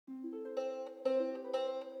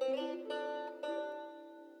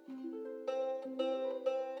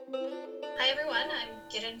everyone, I'm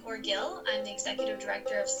Kiran Kaur Gill. I'm the Executive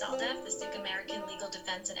Director of SALDEF, the Sikh American Legal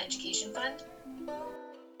Defense and Education Fund.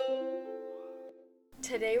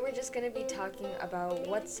 Today we're just going to be talking about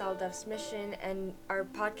what's SALDEF's mission, and our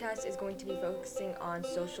podcast is going to be focusing on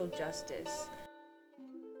social justice.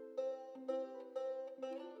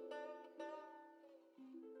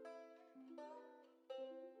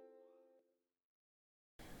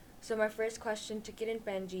 So my first question to Kiran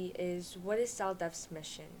Panji is, what is SALDEF's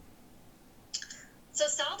mission? So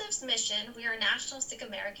SALDEF's mission, we are a national Sikh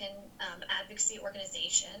American advocacy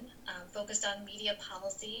organization focused on media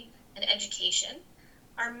policy and education.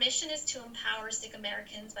 Our mission is to empower Sikh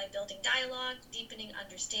Americans by building dialogue, deepening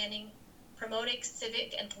understanding, promoting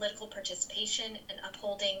civic and political participation, and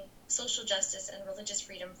upholding social justice and religious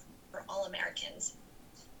freedom for all Americans.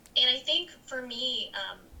 And I think for me,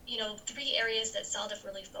 three areas that SALDEF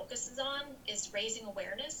really focuses on is raising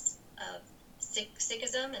awareness of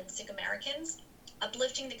Sikhism and Sikh Americans,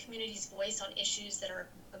 uplifting the community's voice on issues that are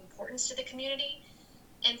of importance to the community,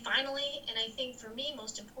 and finally, and I think for me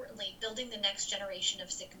most importantly, building the next generation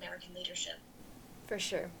of Sikh American leadership. For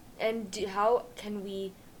sure. And how can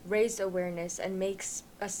we raise awareness and make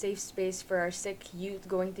a safe space for our Sikh youth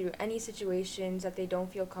going through any situations that they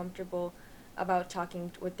don't feel comfortable about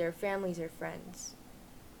talking with their families or friends?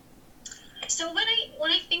 So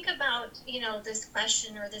when I think about this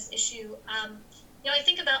question or this issue, I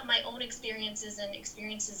think about my own experiences and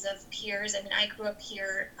experiences of peers. I mean, I grew up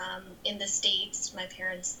here in the States. My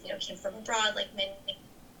parents, came from abroad, like many.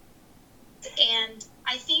 And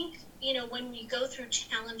I think, when you go through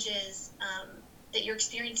challenges that you're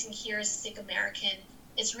experiencing here as a Sikh American,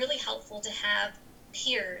 it's really helpful to have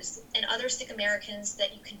peers and other Sikh Americans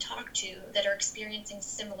that you can talk to that are experiencing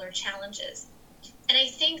similar challenges. And I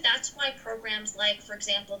think that's why programs like, for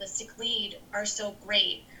example, the Sikh Lead are so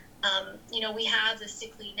great. We have the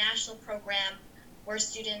Sikh Lead National Program where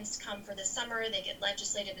students come for the summer, they get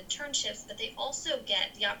legislative internships, but they also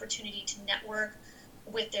get the opportunity to network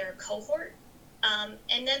with their cohort.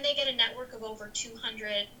 And then they get a network of over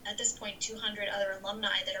 200, at this point, 200 other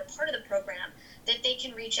alumni that are part of the program that they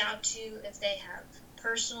can reach out to if they have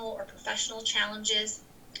personal or professional challenges.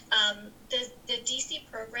 The DC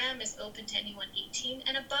program is open to anyone 18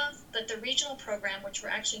 and above, but the regional program, which we're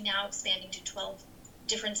actually now expanding to 12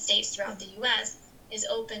 different states throughout the U.S., is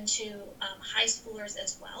open to high schoolers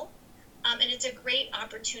as well. And it's a great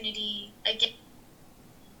opportunity, again,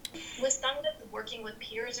 with some of them working with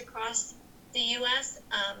peers across the U.S.,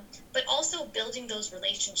 but also building those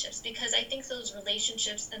relationships, because I think those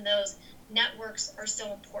relationships and those networks are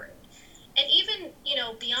so important. And even,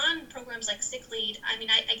 beyond programs like Sikh Lead, I mean,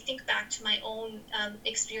 I think back to my own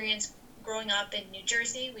experience growing up in New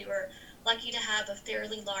Jersey. We were lucky to have a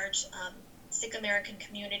fairly large Sikh American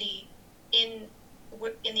community in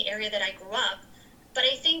the area that I grew up. But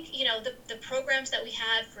I think, the programs that we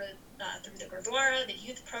had through the Gurdwara, the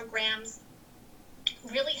youth programs,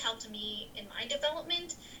 really helped me in my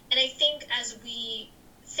development. And I think as we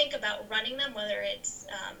think about running them, whether it's,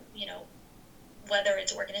 whether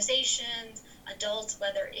it's organizations, adults,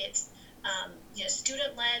 whether it's,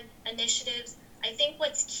 student-led initiatives, I think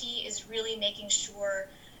what's key is really making sure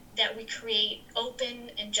that we create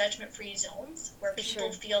open and judgment-free zones where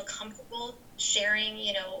people feel comfortable sharing,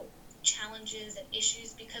 challenges and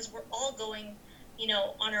issues, because we're all going,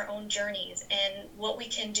 on our own journeys. And what we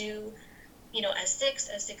can do, as Sikhs,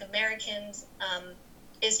 as Sikh Americans,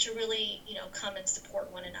 is to really, come and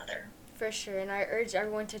support one another. For sure, and I urge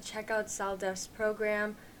everyone to check out SALDEF's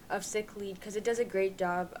program of Sikh Lead, because it does a great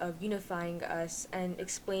job of unifying us and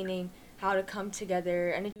explaining how to come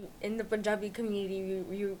together. And in the Punjabi community,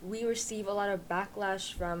 we receive a lot of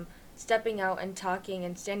backlash from stepping out and talking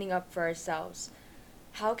and standing up for ourselves.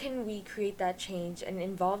 How can we create that change and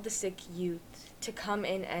involve the Sikh youth to come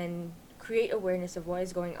in and create awareness of what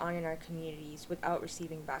is going on in our communities without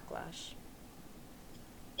receiving backlash?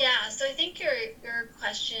 Yeah, so I think your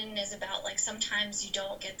question is about, like, sometimes you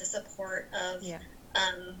don't get the support of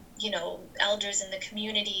elders in the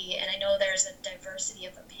community, and I know there's a diversity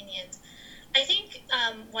of opinions. I think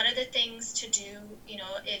one of the things to do,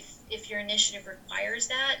 if your initiative requires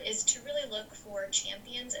that, is to really look for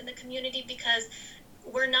champions in the community, because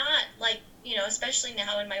we're not, like, especially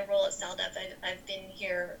now in my role at SALDEF, I've been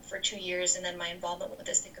here for 2 years, and then my involvement with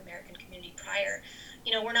the Sikh American community prior.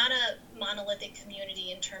 We're not a monolithic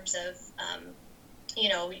community in terms of,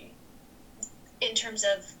 in terms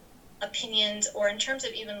of opinions, or in terms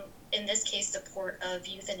of, even in this case, support of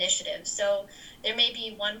youth initiatives. So there may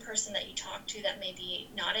be one person that you talk to that may be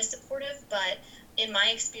not as supportive, but in my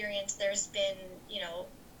experience, there's been,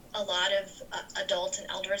 a lot of adults and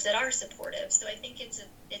elders that are supportive. So I think it's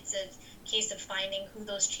a case of finding who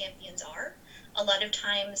those champions are. A lot of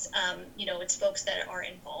times, it's folks that are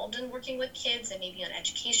involved in working with kids. They may be on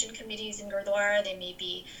education committees in Gurdwara. They may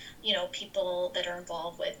be, people that are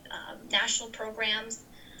involved with national programs.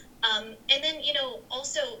 And then,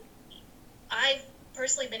 also, I've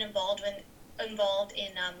personally been involved in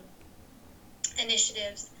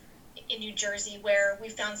initiatives in New Jersey where we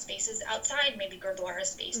found spaces outside maybe Gurdwara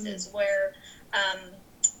spaces where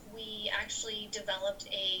we actually developed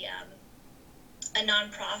a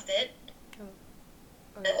nonprofit.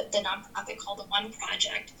 The nonprofit called the One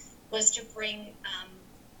Project was to bring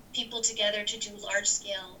people together to do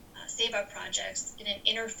large-scale Save Our projects in an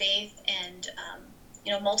interfaith and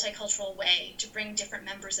multicultural way to bring different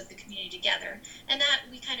members of the community together. And that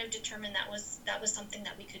we kind of determined that was something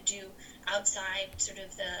that we could do outside sort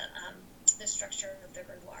of the structure of the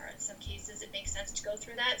Gurdwara. In some cases it makes sense to go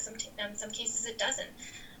through that, in some cases it doesn't.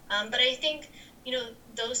 But I think,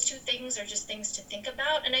 those two things are just things to think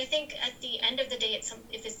about. And I think at the end of the day,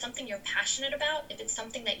 if it's something you're passionate about, if it's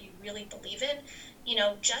something that you really believe in,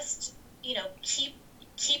 just,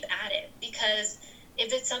 keep at it. Because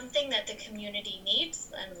if it's something that the community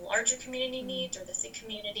needs and the larger community needs or the Sikh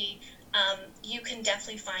community, you can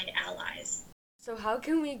definitely find allies. So how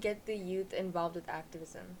can we get the youth involved with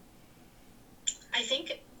activism? I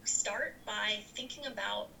think start by thinking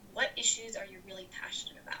about what issues are you really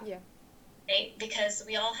passionate about. Yeah. Right? Because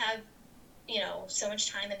we all have, so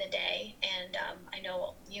much time in the day, and I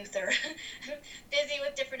know youth are busy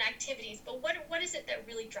with different activities, but what is it that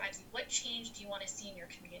really drives you? What change do you want to see in your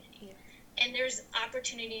community? Yeah. And there's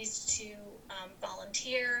opportunities to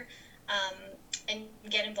volunteer and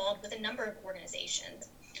get involved with a number of organizations.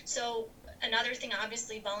 So another thing,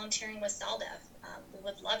 obviously, volunteering with SALDEF. We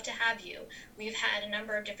would love to have you. We've had a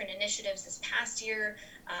number of different initiatives this past year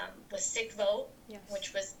with Sikh Vote, yes,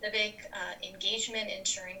 which was civic engagement,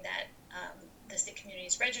 ensuring that the Sikh community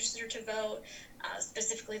is registered to vote.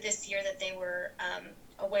 Specifically this year that they were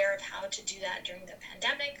aware of how to do that during the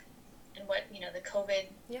pandemic and what, the COVID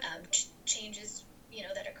changes,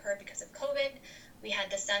 that occurred because of COVID. We had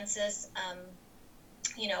the census,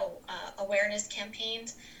 awareness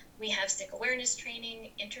campaigns. We have Sikh awareness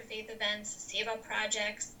training, interfaith events, Save Up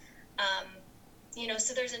projects.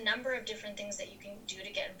 So there's a number of different things that you can do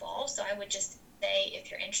to get involved. So I would just say,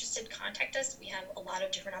 if you're interested, contact us. We have a lot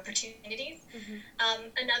of different opportunities.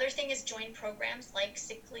 Another thing is join programs like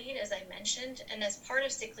Sikh Lead, as I mentioned. And as part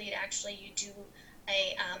of Sikh Lead, actually, you do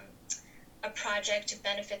a project to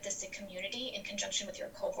benefit the Sikh community in conjunction with your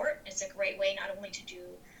cohort. It's a great way not only to do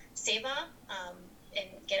Seva and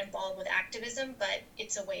get involved with activism, but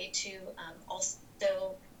it's a way to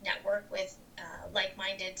also network with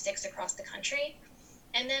like-minded Sikhs across the country.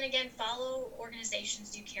 And then again, follow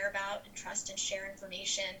organizations you care about and trust and share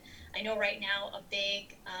information. I know right now a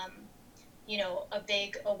big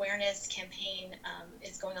awareness campaign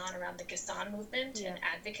is going on around the Kisan movement and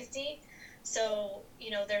advocacy. So,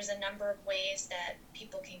 there's a number of ways that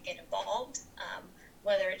people can get involved,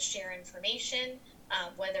 whether it's share information,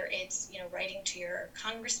 whether it's, writing to your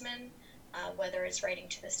congressman, whether it's writing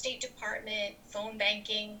to the State Department, phone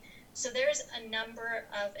banking. So there's a number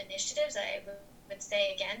of initiatives. I would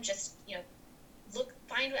say, again, just,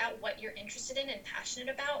 find out what you're interested in and passionate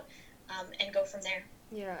about, and go from there.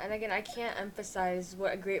 Yeah, and again, I can't emphasize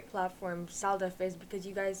what a great platform SALDEF is, because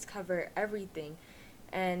you guys cover everything.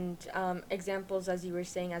 And examples, as you were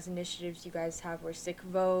saying, as initiatives you guys have were Sikh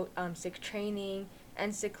Vote, Sikh Training,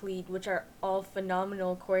 and Sikh Lead, which are all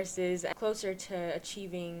phenomenal courses closer to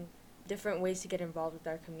achieving different ways to get involved with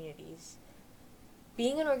our communities.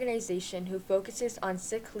 Being an organization who focuses on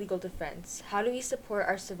Sikh legal defense, how do we support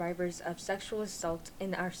our survivors of sexual assault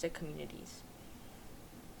in our Sikh communities?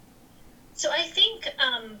 So I think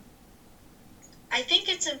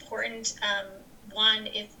it's important, one,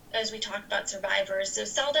 as we talk about survivors, so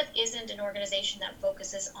SALDEF isn't an organization that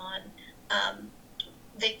focuses on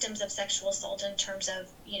victims of sexual assault in terms of,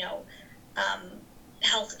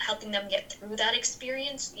 helping them get through that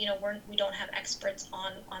experience. We don't have experts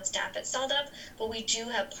on staff at SALDEF, but we do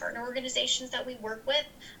have partner organizations that we work with.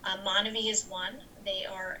 Manavi is one. They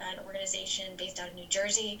are an organization based out of New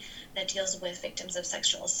Jersey that deals with victims of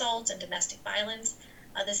sexual assault and domestic violence.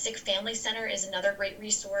 The Sikh Family Center is another great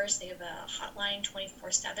resource. They have a hotline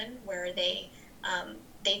 24/7 where they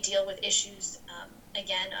deal with issues,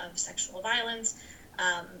 again, of sexual violence,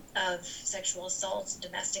 of sexual assault,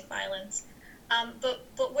 domestic violence.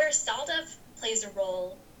 But where SALDEF plays a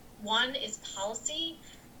role, one is policy,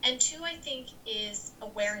 and two, I think, is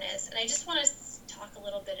awareness. And I just want to talk a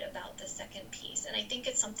little bit about the second piece. And I think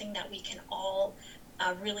it's something that we can all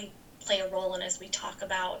really play a role in as we talk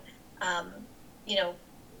about, you know,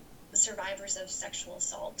 survivors of sexual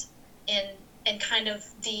assault and kind of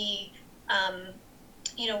the,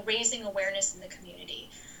 you know, raising awareness in the community.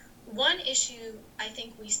 One issue I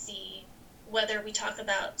think we see, whether we talk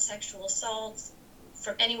about sexual assault,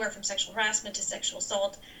 from anywhere from sexual harassment to sexual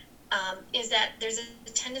assault, is that there's a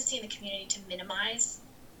tendency in the community to minimize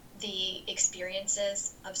the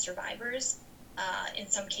experiences of survivors, in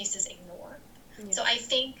some cases ignore. Yeah. So I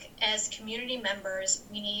think as community members,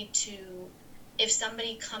 we need to, if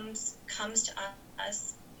somebody comes to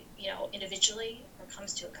us, you know, individually, or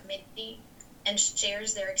comes to a committee and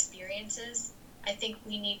shares their experiences, I think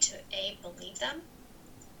we need to believe them.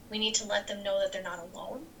 We need to let them know that they're not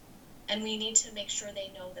alone, and we need to make sure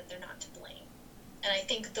they know that they're not to blame. And I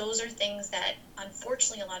think those are things that,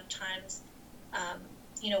 unfortunately, a lot of times,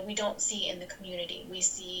 you know, we don't see in the community. We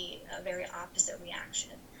see a very opposite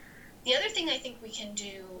reaction. The other thing I think we can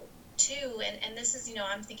do too, and this is, you know,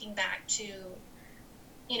 I'm thinking back to,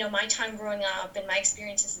 you know, my time growing up and my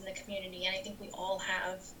experiences in the community, and I think we all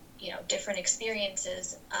have, you know, different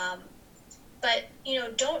experiences. But, you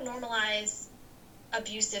know, don't normalize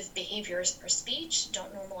abusive behaviors or speech.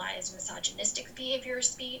 Don't normalize misogynistic behavior or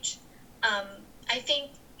speech. I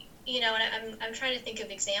think, you know, and I'm trying to think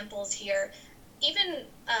of examples here. Even,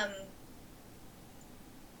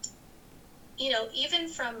 you know, even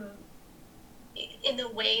from in the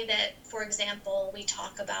way that, for example, we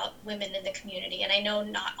talk about women in the community, and I know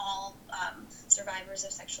not all survivors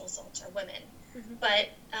of sexual assault are women, mm-hmm. but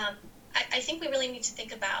I think we really need to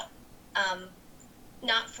think about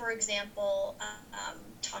not, for example,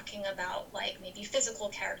 talking about like maybe physical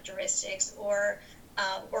characteristics or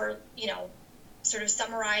you know, sort of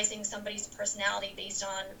summarizing somebody's personality based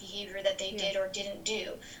on behavior that they did or didn't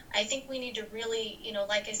do. I think we need to really, you know,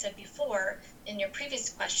 like I said before in your previous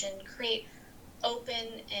question, create open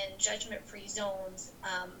and judgment-free zones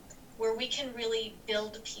where we can really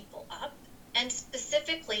build people up. And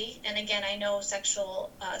specifically, and again, I know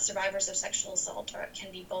survivors of sexual assault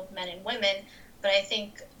can be both men and women, but I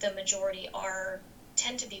think the majority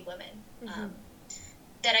tend to be women. Mm-hmm.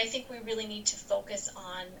 That I think we really need to focus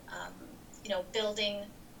on, you know, building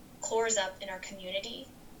cores up in our community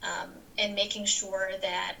and making sure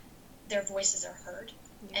that their voices are heard,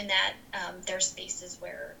 and that there are spaces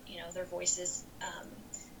where, you know, their voices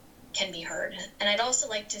can be heard. And I'd also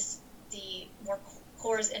like to see more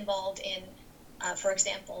cores involved in, for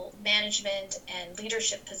example, management and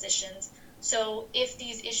leadership positions. So if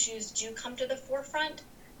these issues do come to the forefront,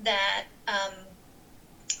 that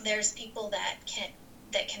there's people that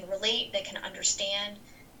can relate, that can understand,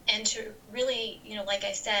 and to really, you know, like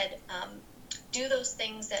I said, do those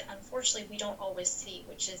things that unfortunately we don't always see,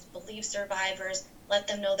 which is believe survivors, let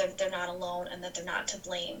them know that they're not alone and that they're not to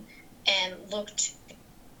blame, and look to,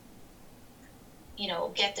 you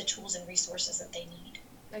know, get the tools and resources that they need.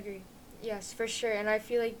 Agree. Yes, for sure. And I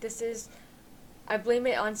feel like I blame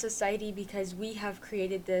it on society because we have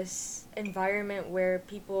created this environment where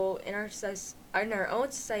people in our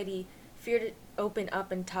own society fear to open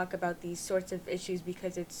up and talk about these sorts of issues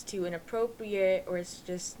because it's too inappropriate, or it's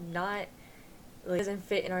just not, like, doesn't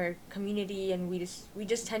fit in our community, and we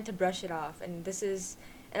just tend to brush it off. And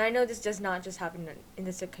I know this does not just happen in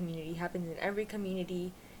the Sikh community, it happens in every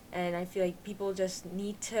community. And I feel like people just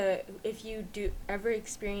need to, if you do ever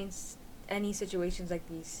experience any situations like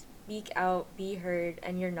these, speak out, be heard,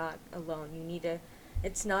 and you're not alone.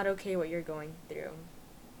 It's not okay what you're going through.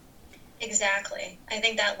 Exactly. I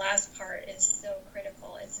think that last part is so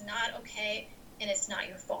critical. It's not okay, and it's not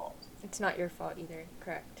your fault. It's not your fault either,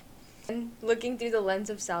 correct. And looking through the lens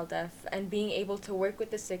of SALDEF and being able to work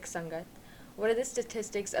with the Sikh Sangat, what are the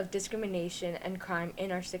statistics of discrimination and crime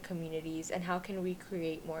in our Sikh communities, and how can we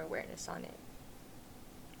create more awareness on it?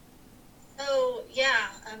 So, yeah,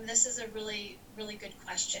 this is a really, really good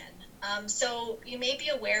question. So you may be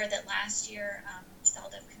aware that last year,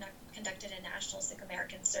 SALDEF conducted a national Sikh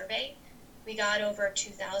American survey. We got over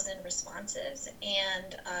 2,000 responses,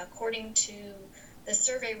 and according to the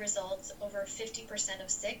survey results, over 50% of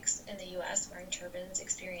Sikhs in the U.S. wearing turbans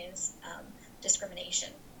experience discrimination.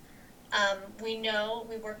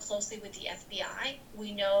 We work closely with the FBI.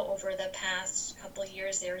 We know over the past couple of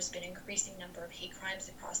years there's been an increasing number of hate crimes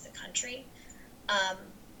across the country.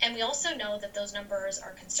 And we also know that those numbers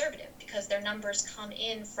are conservative because their numbers come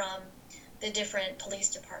in from the different police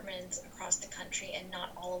departments across the country, and not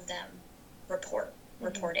all of them report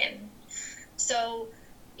in. So,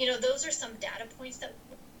 you know, those are some data points that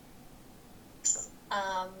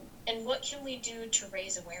and what can we do to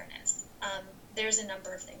raise awareness? there's a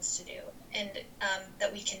number of things to do and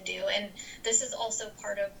that we can do. And this is also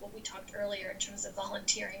part of what we talked earlier in terms of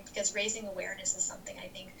volunteering, because raising awareness is something I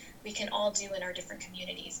think we can all do in our different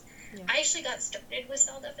communities. Yeah. I actually got started with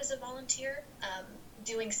SALDEF as a volunteer,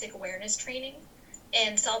 doing SIG awareness training.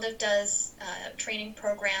 And SALDEF does training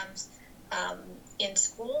programs in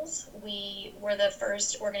schools. We were the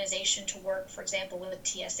first organization to work, for example, with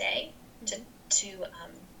TSA to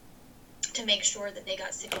make sure that they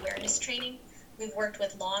got SIG awareness training. We've worked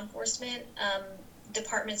with law enforcement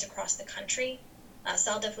departments across the country.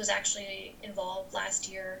 SALDEF was actually involved the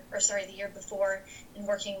year before, in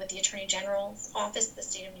working with the Attorney General's office of the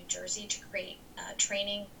state of New Jersey to create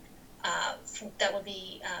training that would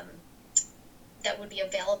be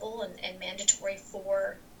available and mandatory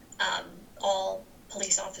for all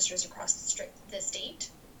police officers across the state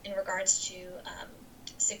in regards to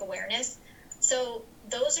SIG awareness. So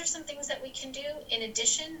those are some things that we can do. In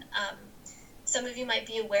addition, some of you might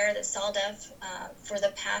be aware that SALDEF for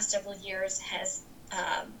the past several years has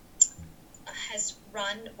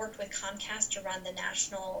worked with Comcast to run the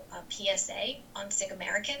national PSA on SIG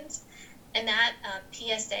Americans. And that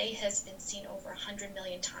PSA has been seen over 100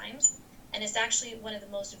 million times. And it's actually one of the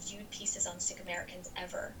most viewed pieces on SIG Americans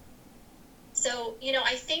ever. So,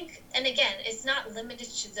 I think, and again, it's not limited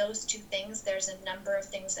to those two things. There's a number of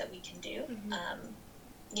things that we can do,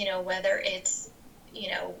 whether it's,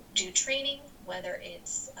 do training, whether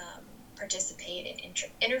it's participate in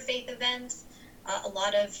interfaith events. A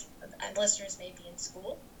lot of listeners may be in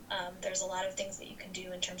school. There's a lot of things that you can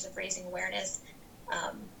do in terms of raising awareness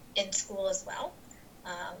in school as well.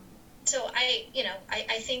 So I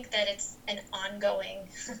think that it's an ongoing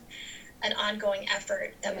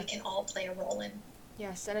effort that we can all play a role in.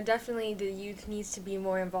 Yes, and definitely the youth needs to be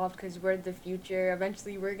more involved because we're the future.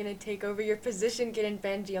 Eventually, we're going to take over your position, Git and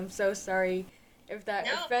Benji. I'm so sorry if that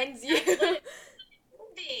offends you. It will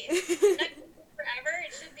be. Not forever.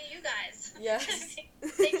 It should be you guys. Yes.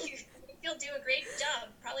 Thank you. You'll do a great job.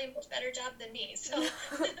 Probably a much better job than me. So.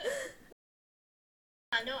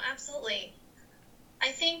 No, absolutely. I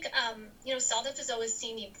think, SALDEF has always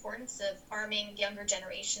seen the importance of arming younger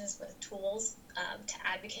generations with tools to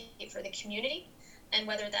advocate for the community, and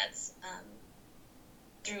whether that's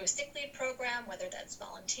through a sick leave program, whether that's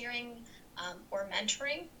volunteering or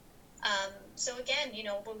mentoring. So again,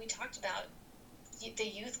 what we talked about, the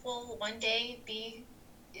youth will one day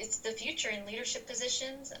it's the future in leadership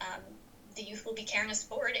positions. The youth will be carrying us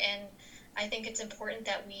forward, and I think it's important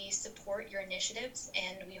that we support your initiatives,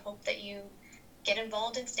 and we hope that you get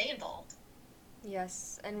involved and stay involved.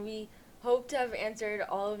 Yes, and we hope to have answered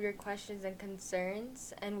all of your questions and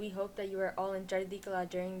concerns, and we hope that you are all in Jardikala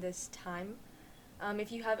during this time.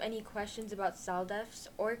 If you have any questions about SALDEF's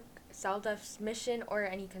mission or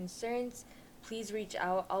any concerns, please reach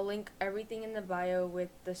out. I'll link everything in the bio with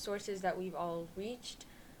the sources that we've all reached.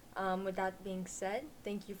 With that being said,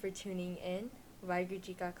 thank you for tuning in. Vaheguru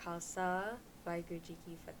Ji Ka Khalsa, Vaheguru Ji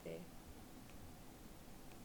Ki Fateh.